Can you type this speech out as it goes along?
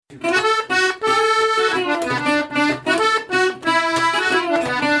An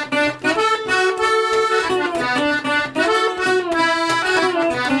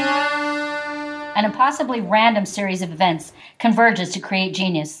impossibly random series of events converges to create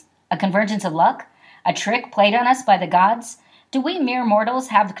genius. A convergence of luck? A trick played on us by the gods? Do we mere mortals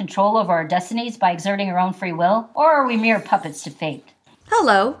have control over our destinies by exerting our own free will? Or are we mere puppets to fate?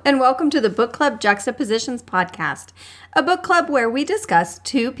 Hello, and welcome to the Book Club Juxtapositions podcast, a book club where we discuss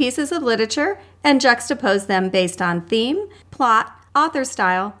two pieces of literature and juxtapose them based on theme, plot, author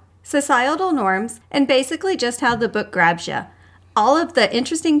style, societal norms, and basically just how the book grabs you. All of the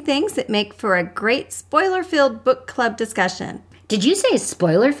interesting things that make for a great spoiler-filled book club discussion. Did you say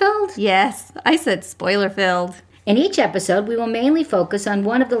spoiler-filled? Yes, I said spoiler-filled. In each episode, we will mainly focus on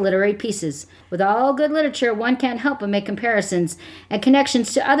one of the literary pieces. With all good literature, one can't help but make comparisons and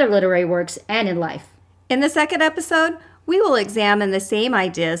connections to other literary works and in life. In the second episode, we will examine the same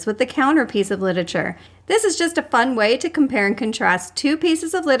ideas with the counterpiece of literature. This is just a fun way to compare and contrast two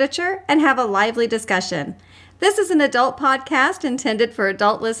pieces of literature and have a lively discussion. This is an adult podcast intended for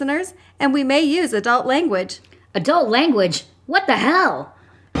adult listeners, and we may use adult language. Adult language? What the hell?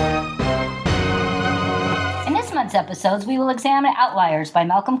 In this month's episodes, we will examine Outliers by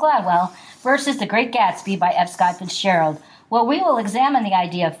Malcolm Gladwell versus The Great Gatsby by F. Scott Fitzgerald, where we will examine the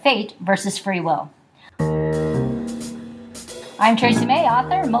idea of fate versus free will. I'm Tracy May,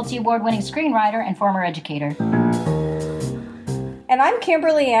 author, multi-award-winning screenwriter, and former educator. And I'm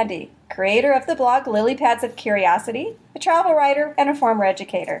Kimberly Andy, creator of the blog Lily Pads of Curiosity, a travel writer, and a former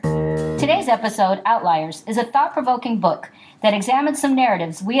educator. Today's episode, Outliers, is a thought-provoking book that examines some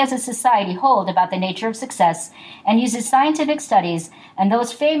narratives we as a society hold about the nature of success and uses scientific studies and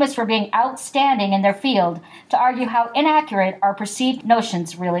those famous for being outstanding in their field to argue how inaccurate our perceived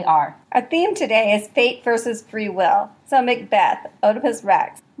notions really are. Our theme today is fate versus free will. So Macbeth, Oedipus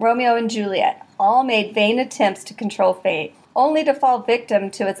Rex, Romeo and Juliet all made vain attempts to control fate, only to fall victim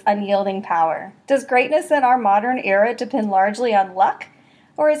to its unyielding power. Does greatness in our modern era depend largely on luck?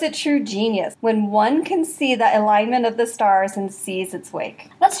 Or is it true genius when one can see the alignment of the stars and sees its wake?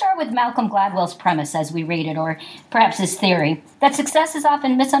 Let's start with Malcolm Gladwell's premise as we read it, or perhaps his theory, that success is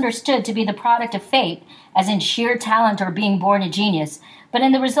often misunderstood to be the product of fate, as in sheer talent or being born a genius, but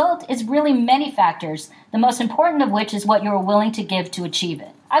in the result is really many factors, the most important of which is what you are willing to give to achieve it.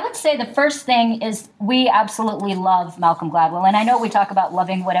 I would say the first thing is we absolutely love Malcolm Gladwell. And I know we talk about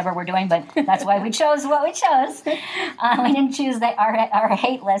loving whatever we're doing, but that's why we chose what we chose. We didn't choose our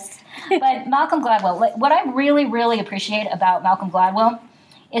hate list. But Malcolm Gladwell, what I really, really appreciate about Malcolm Gladwell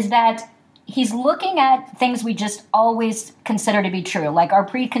is that he's looking at things we just always consider to be true, like our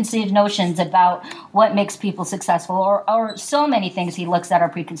preconceived notions about what makes people successful, or so many things he looks at our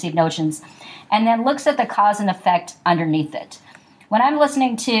preconceived notions, and then looks at the cause and effect underneath it. When I'm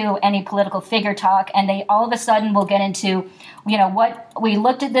listening to any political figure talk and they all of a sudden will get into, what we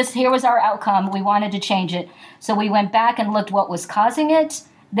looked at this, here was our outcome, we wanted to change it, so we went back and looked what was causing it,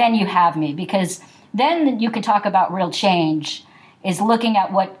 then you have me, because then you can talk about real change, is looking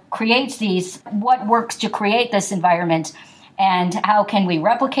at what creates what works to create this environment, and how can we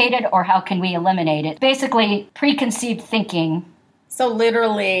replicate it or how can we eliminate it. Basically, preconceived thinking. So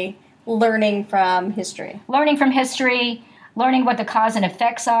literally learning from history. Learning what the cause and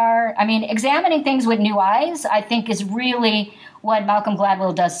effects are. I mean, examining things with new eyes, I think, is really what Malcolm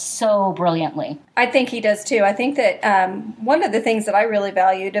Gladwell does so brilliantly. I think he does, too. I think that one of the things that I really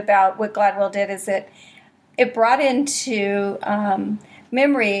valued about what Gladwell did is that it brought into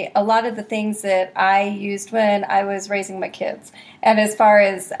memory a lot of the things that I used when I was raising my kids. And as far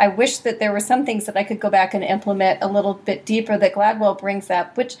as I wish that there were some things that I could go back and implement a little bit deeper that Gladwell brings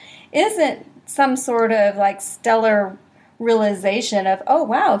up, which isn't some sort of like stellar realization of, oh,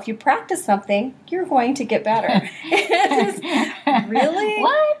 wow, if you practice something, you're going to get better. Really?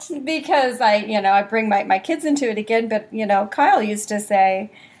 What? Because I bring my kids into it again, but, Kyle used to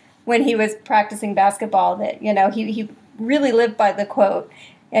say when he was practicing basketball that, he really lived by the quote,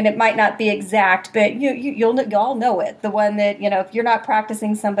 and it might not be exact, but you'll all know it. The one that, if you're not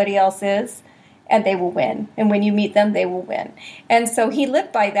practicing, somebody else is, and they will win. And when you meet them, they will win. And so he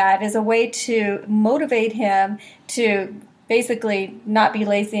lived by that as a way to motivate him to basically not be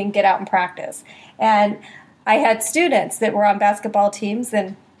lazy and get out and practice. And I had students that were on basketball teams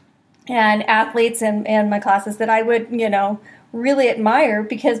and athletes in my classes that I would, really admire,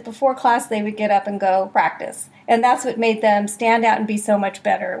 because before class they would get up and go practice. And that's what made them stand out and be so much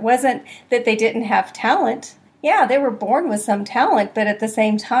better. It wasn't that they didn't have talent. Yeah, they were born with some talent, but at the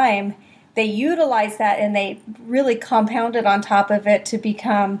same time, they utilized that and they really compounded on top of it to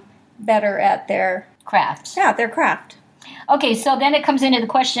become better at their craft. Yeah, their craft. Okay, so then it comes into the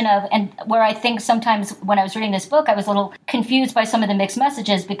question of, and where I think sometimes when I was reading this book, I was a little confused by some of the mixed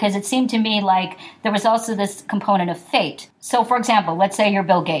messages, because it seemed to me like there was also this component of fate. So, for example, let's say you're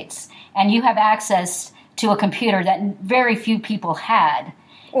Bill Gates, and you have access to a computer that very few people had.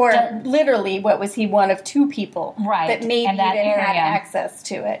 Or literally, what was he, one of two people that maybe in that even area had access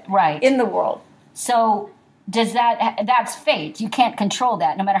to it right. in the world. So that's fate. You can't control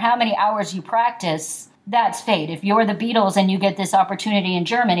that. No matter how many hours you practice, that's fate. If you're the Beatles and you get this opportunity in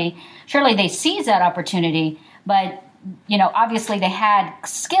Germany, surely they seize that opportunity, but obviously they had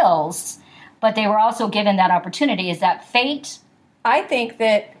skills, but they were also given that opportunity. Is that fate? I think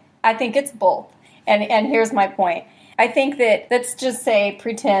it's both. And here's my point. I think that, let's just say,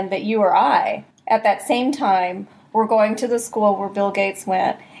 pretend that you or I, at that same time, were going to the school where Bill Gates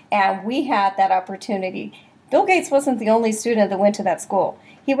went, and we had that opportunity. Bill Gates wasn't the only student that went to that school.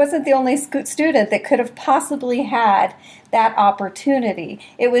 He wasn't the only student that could have possibly had that opportunity.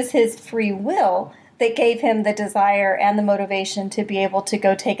 It was his free will that gave him the desire and the motivation to be able to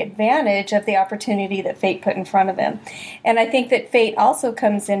go take advantage of the opportunity that fate put in front of him. And I think that fate also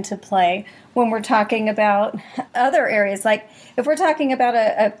comes into play when we're talking about other areas. Like if we're talking about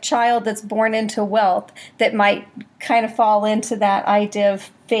a child that's born into wealth that might kind of fall into that idea of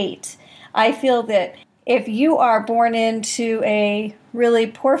fate. I feel that if you are born into a really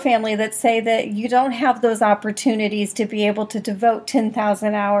poor family that say that you don't have those opportunities to be able to devote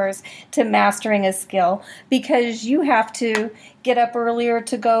 10,000 hours to mastering a skill because you have to get up earlier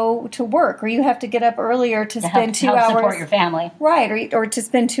to go to work, or you have to get up earlier to spend 2 hours support your family, right, or to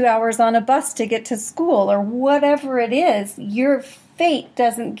spend 2 hours on a bus to get to school, or whatever it is, your fate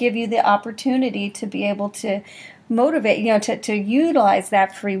doesn't give you the opportunity to be able to motivate, to utilize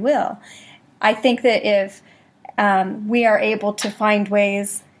that free will. I think that if we are able to find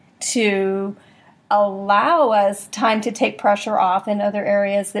ways to allow us time to take pressure off in other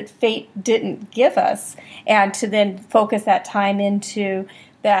areas that fate didn't give us, and to then focus that time into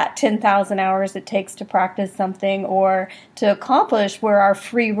that 10,000 hours it takes to practice something or to accomplish where our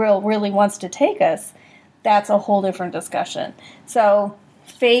free will really wants to take us, that's a whole different discussion. So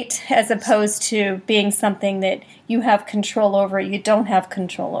fate, as opposed to being something that you have control over, you don't have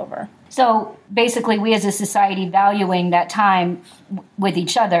control over. So basically, we as a society valuing that time with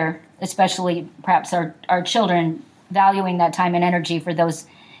each other, especially perhaps our children, valuing that time and energy for those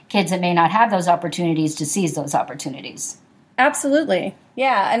kids that may not have those opportunities to seize those opportunities. Absolutely.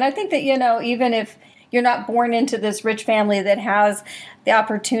 Yeah. And I think that, even if you're not born into this rich family that has the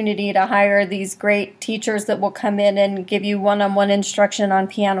opportunity to hire these great teachers that will come in and give you one-on-one instruction on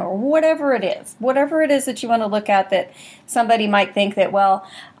piano, or whatever it is that you want to look at, that somebody might think that, well,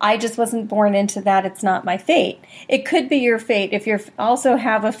 I just wasn't born into that, it's not my fate. It could be your fate if you also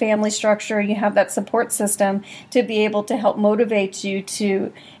have a family structure, you have that support system to be able to help motivate you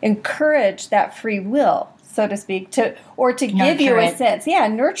to encourage that free will, so to speak, to give you a sense. Yeah,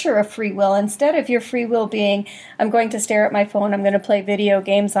 nurture a free will instead of your free will being, I'm going to stare at my phone, I'm going to play video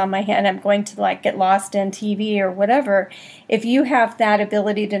games on my hand, I'm going to get lost in TV or whatever. If you have that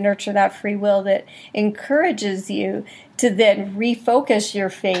ability to nurture that free will that encourages you to then refocus your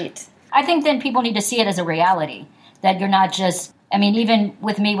fate. I think then people need to see it as a reality, that you're not just, even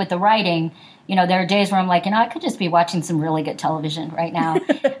with me with the writing, there are days where I'm like, I could just be watching some really good television right now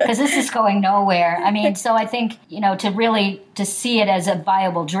because this is going nowhere. So I think, to see it as a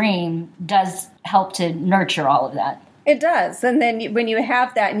viable dream does help to nurture all of that. It does. And then when you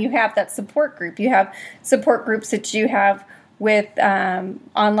have that and you have that support group, you have support groups that you have with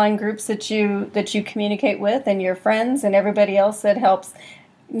online groups that you communicate with, and your friends and everybody else that helps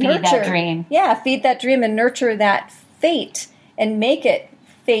nurture feed that dream. Yeah, feed that dream and nurture that fate and make it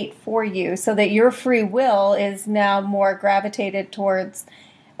fate for you, so that your free will is now more gravitated towards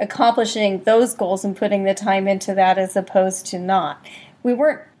accomplishing those goals and putting the time into that, as opposed to not. We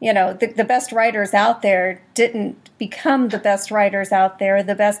weren't, the best writers out there didn't become the best writers out there,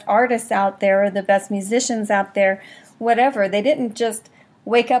 the best artists out there, or the best musicians out there, whatever. They didn't just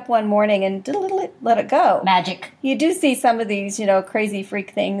wake up one morning and let it go. Magic. You do see some of these, crazy freak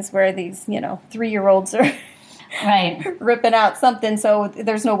things where these, 3-year-olds are right, ripping out something, so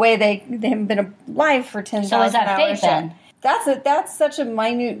there's no way they haven't been alive for 10,000 hours. So is that fate then? That's such a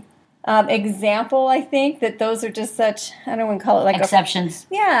minute example. I think that those are just such, I don't want to call it exceptions.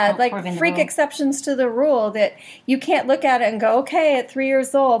 Freak exceptions to the rule, that you can't look at it and go, okay, at 3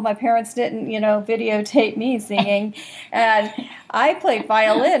 years old, my parents didn't, videotape me singing, and I played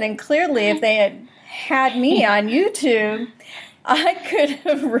violin, and clearly if they had me on YouTube, I could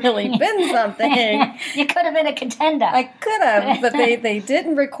have really been something. You could have been a contender. I could have, but they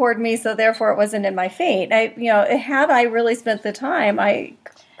didn't record me, so therefore it wasn't in my fate. Had I really spent the time, I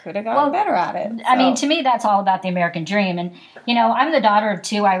could have gotten better at it. So. I mean, to me, that's all about the American dream. And, I'm the daughter of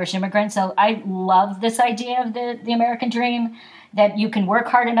 2 Irish immigrants, so I love this idea of the American dream, that you can work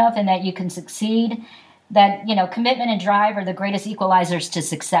hard enough and that you can succeed, that, commitment and drive are the greatest equalizers to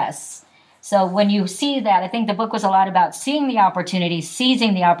success. So when you see that, I think the book was a lot about seeing the opportunity,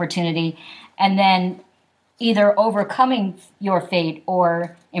 seizing the opportunity, and then either overcoming your fate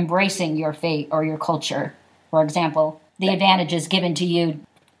or embracing your fate or your culture. For example, the advantages given to you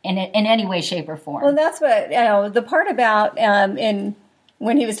in any way, shape, or form. Well, that's what, the part about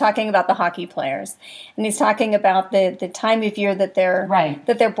when he was talking about the hockey players, and he's talking about the time of year that they're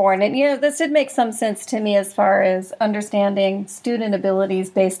born. And, this did make some sense to me as far as understanding student abilities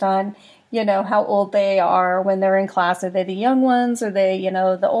based on, how old they are when they're in class. Are they the young ones? Are they,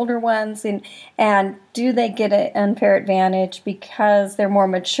 the older ones? And do they get an unfair advantage because they're more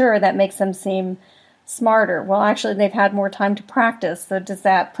mature? That makes them seem smarter. Well, actually, they've had more time to practice. So does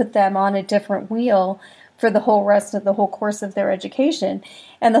that put them on a different wheel for the whole course of their education?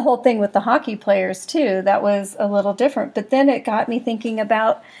 And the whole thing with the hockey players, too, that was a little different. But then it got me thinking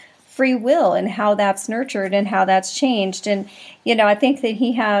about free will and how that's nurtured and how that's changed. And, I think that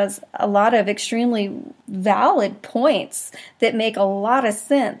he has a lot of extremely valid points that make a lot of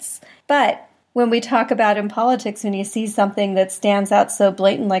sense. But when we talk about in politics, when you see something that stands out so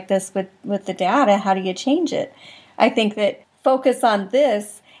blatant like this with the data, how do you change it? I think that focus on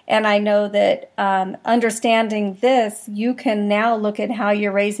this, and I know that understanding this, you can now look at how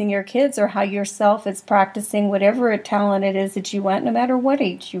you're raising your kids or how yourself is practicing whatever talent it is that you want, no matter what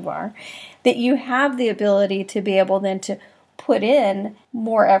age you are, that you have the ability to be able then to put in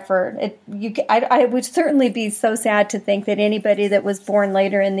more effort. I would certainly be so sad to think that anybody that was born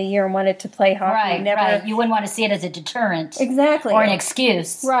later in the year and wanted to play hockey Right. You wouldn't want to see it as a deterrent. Exactly. Or an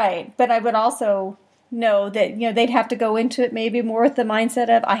excuse. Right. But I would also know that, they'd have to go into it maybe more with the mindset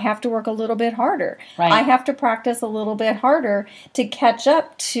of, I have to work a little bit harder. Right. I have to practice a little bit harder to catch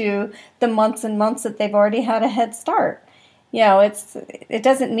up to the months and months that they've already had a head start. It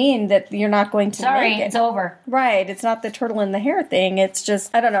doesnment mean that you're not going to make it. It's over. Right. It's not the turtle in the hair thing. It's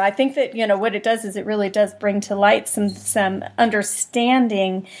just, I don't know. I think that, what it does is it really does bring to light some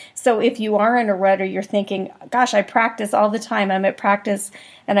understanding. So if you are in a rut or you're thinking, gosh, I practice all the time. I'm at practice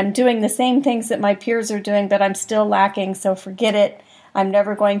and I'm doing the same things that my peers are doing, but I'm still lacking. So forget it. I'm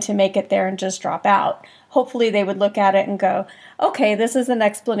never going to make it there and just drop out. Hopefully they would look at it and go, okay, this is an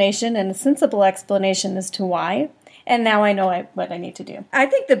explanation and a sensible explanation as to why. And now I know what I need to do. I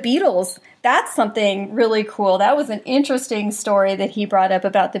think the Beatles, that's something really cool. That was an interesting story that he brought up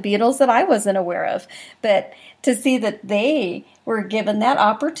about the Beatles that I wasn't aware of. But to see that they were given that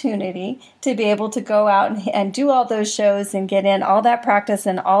opportunity to be able to go out and do all those shows and get in all that practice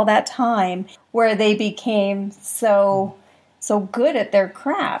and all that time where they became so good at their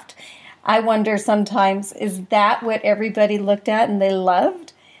craft. I wonder sometimes, is that what everybody looked at and they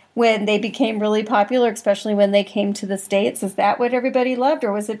loved? When they became really popular, especially when they came to the States, is that what everybody loved?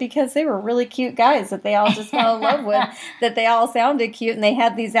 Or was it because they were really cute guys that they all just fell in love with, that they all sounded cute and they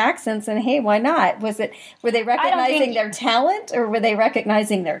had these accents and hey, why not? Were they recognizing their talent or were they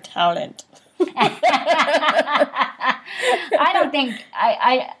recognizing their talent? I don't think,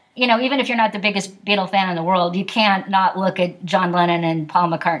 even if you're not the biggest Beatle fan in the world, you can't not look at John Lennon and Paul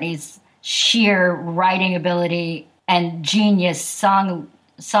McCartney's sheer writing ability and genius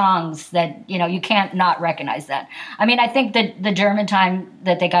songs that, you can't not recognize that. I mean, I think that the German time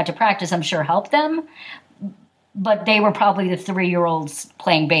that they got to practice, I'm sure helped them, but they were probably the 3-year-olds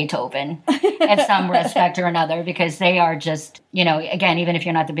playing Beethoven in some respect or another, because they are just, again, even if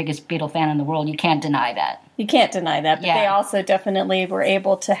you're not the biggest Beatle fan in the world, you can't deny that. You can't deny that, but They also definitely were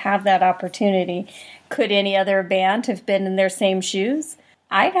able to have that opportunity. Could any other band have been in their same shoes?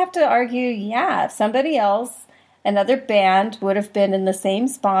 I'd have to argue, if somebody else, another band would have been in the same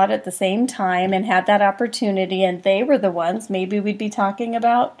spot at the same time and had that opportunity, and they were the ones, maybe we'd be talking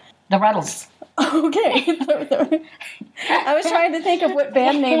about the Ruddles. Okay. I was trying to think of what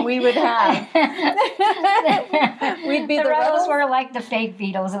band name we would have. We'd be the Ruddles were like the fake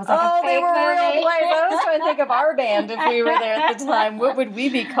Beatles. It was like a fake they were movie. real players. I was trying to think of our band if we were there at the time. What would we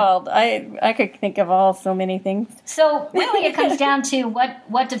be called? I could think of so many things. So really it comes down to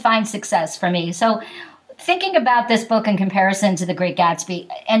what defines success for me. So thinking about this book in comparison to The Great Gatsby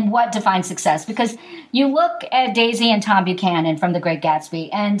and what defines success, because you look at Daisy and Tom Buchanan from The Great Gatsby,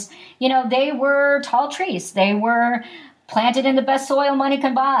 and, they were tall trees. They were planted in the best soil money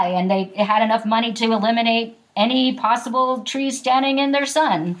can buy, and they had enough money to eliminate any possible tree standing in their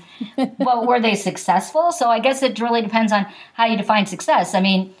sun. Well, were they successful? So I guess it really depends on how you define success. I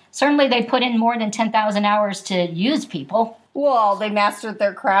mean, certainly they put in more than 10,000 hours to use people. Well, they mastered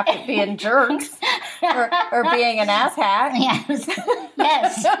their craft at being jerks or being an asshat. Yes,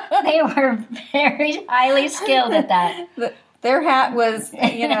 yes, they were very highly skilled at that. Their hat was,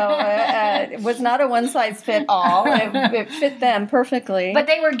 was not a one-size-fit-all. It fit them perfectly. But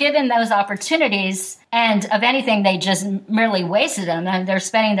they were given those opportunities, and if anything, they just merely wasted them. And they're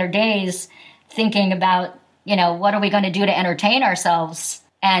spending their days thinking about, what are we going to do to entertain ourselves,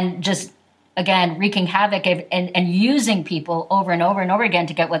 and just, again, wreaking havoc and using people over and over and over again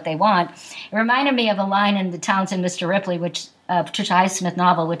to get what they want. It reminded me of a line in The Talented Mr. Ripley, which Patricia Highsmith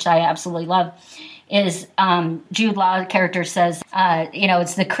novel, which I absolutely love, is Jude Law character says,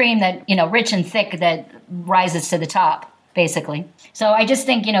 it's the cream that, rich and thick that rises to the top, basically. So I just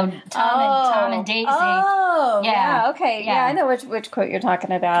think, Tom and Daisy. Oh, yeah, okay. Yeah, I know which quote you're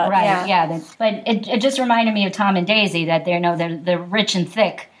talking about. Right, yeah. But it just reminded me of Tom and Daisy, that they're rich and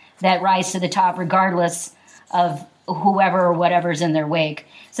thick that rise to the top regardless of whoever or whatever's in their wake.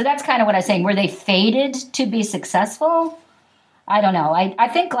 So that's kind of what I'm saying. Were they fated to be successful? I don't know. I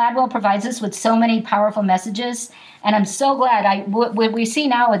think Gladwell provides us with so many powerful messages, and I'm so glad. What we see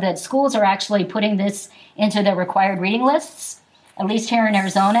now is that schools are actually putting this into their required reading lists, at least here in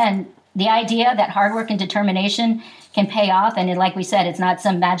Arizona, and the idea that hard work and determination can pay off, and like we said, it's not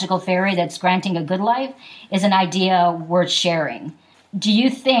some magical fairy that's granting a good life, is an idea worth sharing. Do you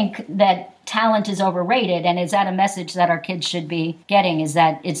think that talent is overrated, and is that a message that our kids should be getting, is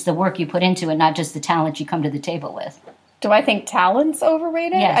that it's the work you put into it, not just the talent you come to the table with? Do I think talent's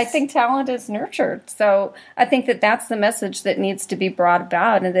overrated? Yes. I think talent is nurtured. So I think that that's the message that needs to be brought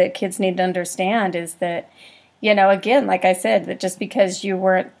about and that kids need to understand is that, again, like I said, that just because you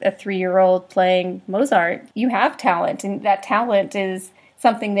weren't a 3-year-old playing Mozart, you have talent. And that talent is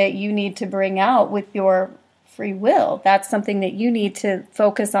something that you need to bring out with your free will. That's something that you need to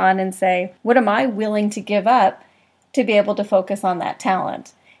focus on and say, what am I willing to give up to be able to focus on that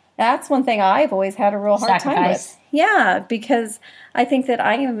talent? That's one thing I've always had a real hard time with. Yeah, because I think that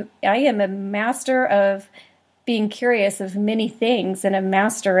I am a master of being curious of many things and a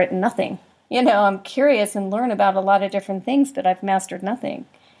master at nothing. I'm curious and learn about a lot of different things, but I've mastered nothing.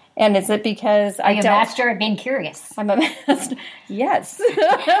 And is it because Are you a master at being curious? I'm a master. Yes.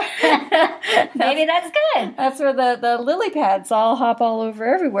 Maybe that's good. That's where the lily pads all hop all over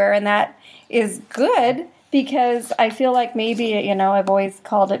everywhere, and that is good because I feel like maybe, I've always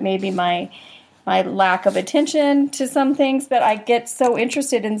called it maybe my lack of attention to some things, but I get so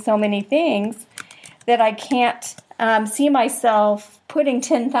interested in so many things that I can't see myself putting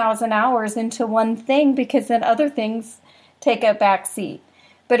 10,000 hours into one thing because then other things take a back seat.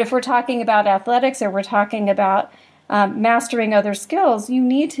 But if we're talking about athletics or we're talking about mastering other skills, you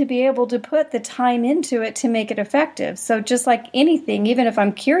need to be able to put the time into it to make it effective. So just like anything, even if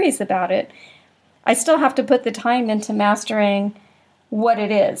I'm curious about it, I still have to put the time into mastering what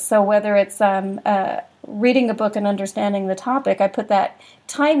it is. So whether it's reading a book and understanding the topic, I put that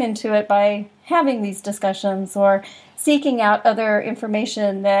time into it by having these discussions or seeking out other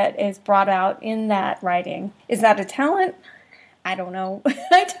information that is brought out in that writing. Is that a talent? I don't know.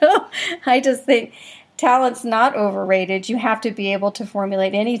 I just think talent's not overrated. You have to be able to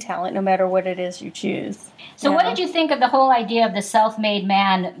formulate any talent no matter what it is you choose. So what did you think of the whole idea of the self-made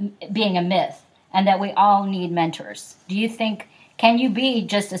man being a myth and that we all need mentors? Do you think, can you be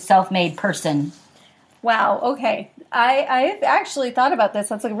just a self-made person? Wow, okay. I've actually thought about this.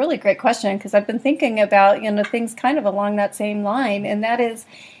 That's a really great question because I've been thinking about, things kind of along that same line. And that is,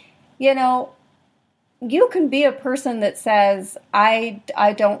 you can be a person that says, I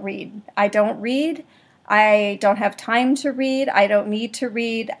don't read. I don't read. I don't have time to read. I don't need to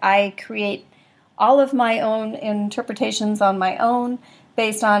read. I create all of my own interpretations on my own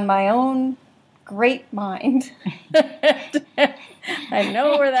based on my own great mind. I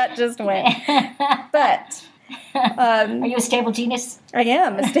know where that just went. But are you a stable genius? I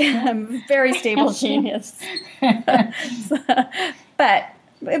am. I'm a very stable genius. But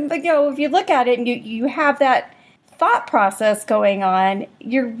if you look at it and you have that thought process going on,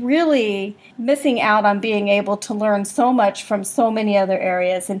 you're really missing out on being able to learn so much from so many other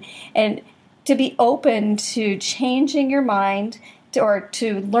areas and to be open to changing your mind or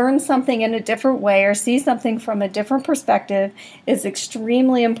to learn something in a different way or see something from a different perspective is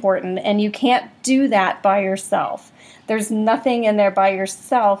extremely important, and you can't do that by yourself. There's nothing in there by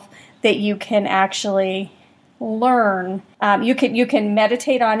yourself that you can actually learn. You can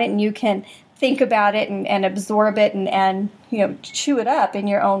meditate on it and you can think about it and absorb it and chew it up in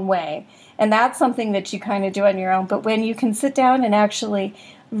your own way. And that's something that you kind of do on your own. But when you can sit down and actually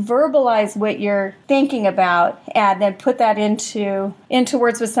verbalize what you're thinking about and then put that into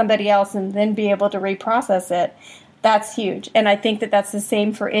words with somebody else and then be able to reprocess it, that's huge. And I think that that's the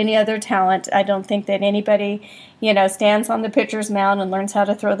same for any other talent. I don't think that anybody, stands on the pitcher's mound and learns how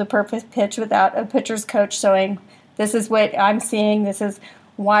to throw the perfect pitch without a pitcher's coach showing, this is what I'm seeing, this is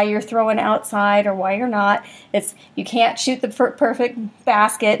why you're throwing outside or why you're not. You can't shoot the perfect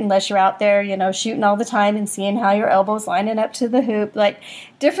basket unless you're out there, shooting all the time and seeing how your elbow's lining up to the hoop. Like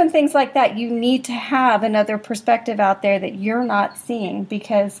different things like that. You need to have another perspective out there that you're not seeing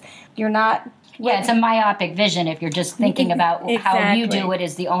because you're not. Yeah, it's a myopic vision if you're just thinking about how you do it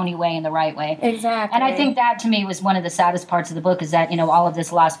is the only way and the right way. Exactly. And I think that to me was one of the saddest parts of the book is that, all of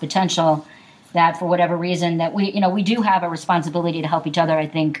this lost potential, that for whatever reason that we do have a responsibility to help each other, I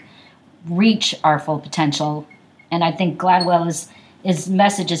think, reach our full potential. And I think Gladwell his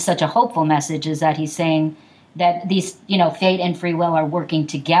message is such a hopeful message, is that he's saying that these, fate and free will are working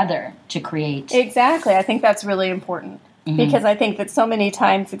together to create. Exactly. I think that's really important. Mm-hmm. Because I think that so many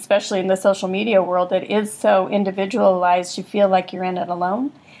times, especially in the social media world, it is so individualized, you feel like you're in it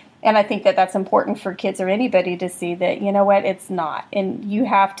alone. And I think that that's important for kids or anybody to see that, it's not. And you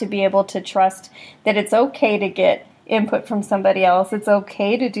have to be able to trust that it's okay to get input from somebody else. It's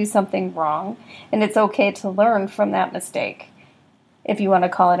okay to do something wrong. And it's okay to learn from that mistake, if you want to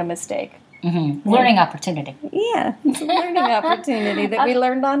call it a mistake. Mm-hmm. Learning opportunity. Yeah, it's a learning opportunity that we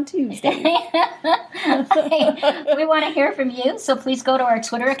learned on Tuesday. We want to hear from you, so please go to our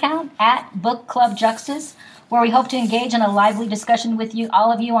Twitter account, @BookClubJuxtas, where we hope to engage in a lively discussion with you,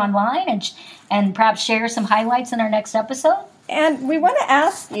 all of you online, and perhaps share some highlights in our next episode. And we want to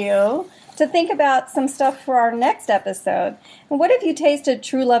ask you to think about some stuff for our next episode. And what if you tasted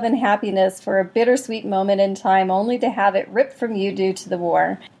true love and happiness for a bittersweet moment in time only to have it ripped from you due to the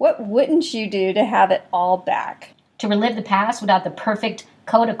war? What wouldn't you do to have it all back? To relive the past without the perfect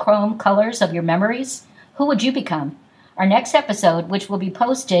Kodachrome colors of your memories? Who would you become? Our next episode, which will be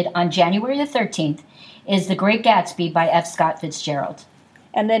posted on January the 13th, is The Great Gatsby by F. Scott Fitzgerald.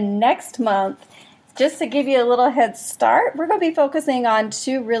 And then next month, just to give you a little head start, we're going to be focusing on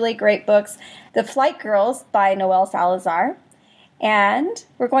two really great books, The Flight Girls by Noelle Salazar, and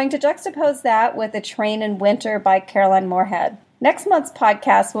we're going to juxtapose that with A Train in Winter by Caroline Moorhead. Next month's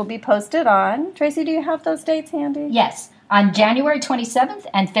podcast will be posted on, Tracy, do you have those dates handy? Yes, on January 27th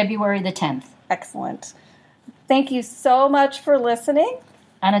and February the 10th. Excellent. Thank you so much for listening.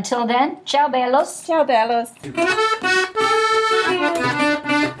 And until then, ciao bellos. Ciao bellos.